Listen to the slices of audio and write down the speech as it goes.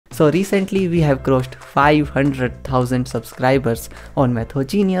So recently we have crossed 500,000 subscribers on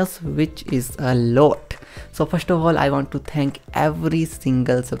Mathogenius, which is a lot. So first of all, I want to thank every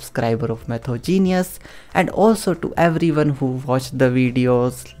single subscriber of Mathogenius, and also to everyone who watched the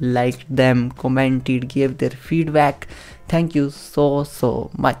videos, liked them, commented, gave their feedback. Thank you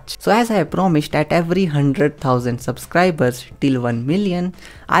so much. So as I promised, at every 100,000 subscribers till 1 million,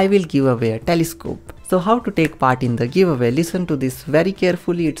 I will give away a telescope. So how to take part in the giveaway? Listen to this very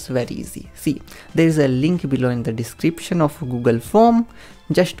carefully, it's very easy. See, there is a link below in the description of Google form.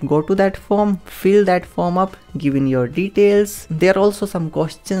 Just go to that form, fill that form up, give in your details. There are also some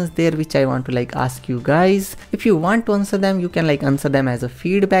questions there which I want to ask you guys. If you want to answer them, you can answer them as a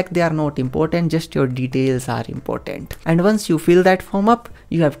feedback. They are not important, just your details are important. And once you fill that form up,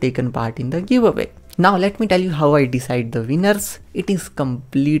 you have taken part in the giveaway. Now let me tell you how I decide the winners. It is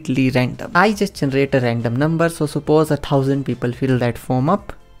completely random. I just generate a random number. So suppose 1,000 people fill that form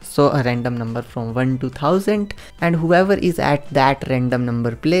up. So a random number from 1 to 1000, and whoever is at that random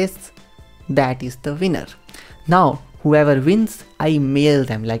number place, that is the winner. Now whoever wins, I mail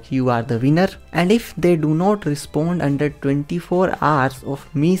them like you are the winner, and if they do not respond under 24 hours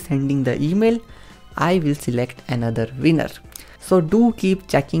of me sending the email, I will select another winner. So do keep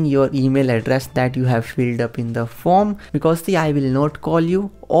checking your email address that you have filled up in the form, because see, I will not call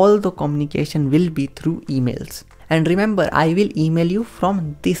you. All the communication will be through emails. And remember, I will email you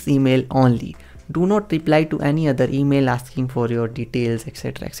from this email only. Do not reply to any other email asking for your details,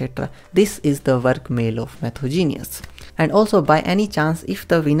 etc, etc. This is the work mail of Mathogenius. And also, by any chance, if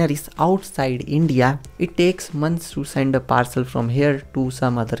the winner is outside India, it takes months to send a parcel from here to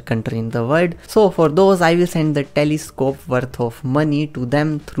some other country in the world. So for those, I will send the telescope worth of money to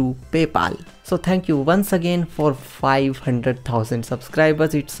them through PayPal. So thank you once again for 500,000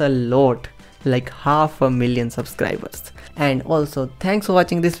 subscribers. It's a lot, like 500,000 subscribers. And also thanks for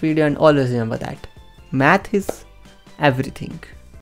watching this video, and always remember that math is everything.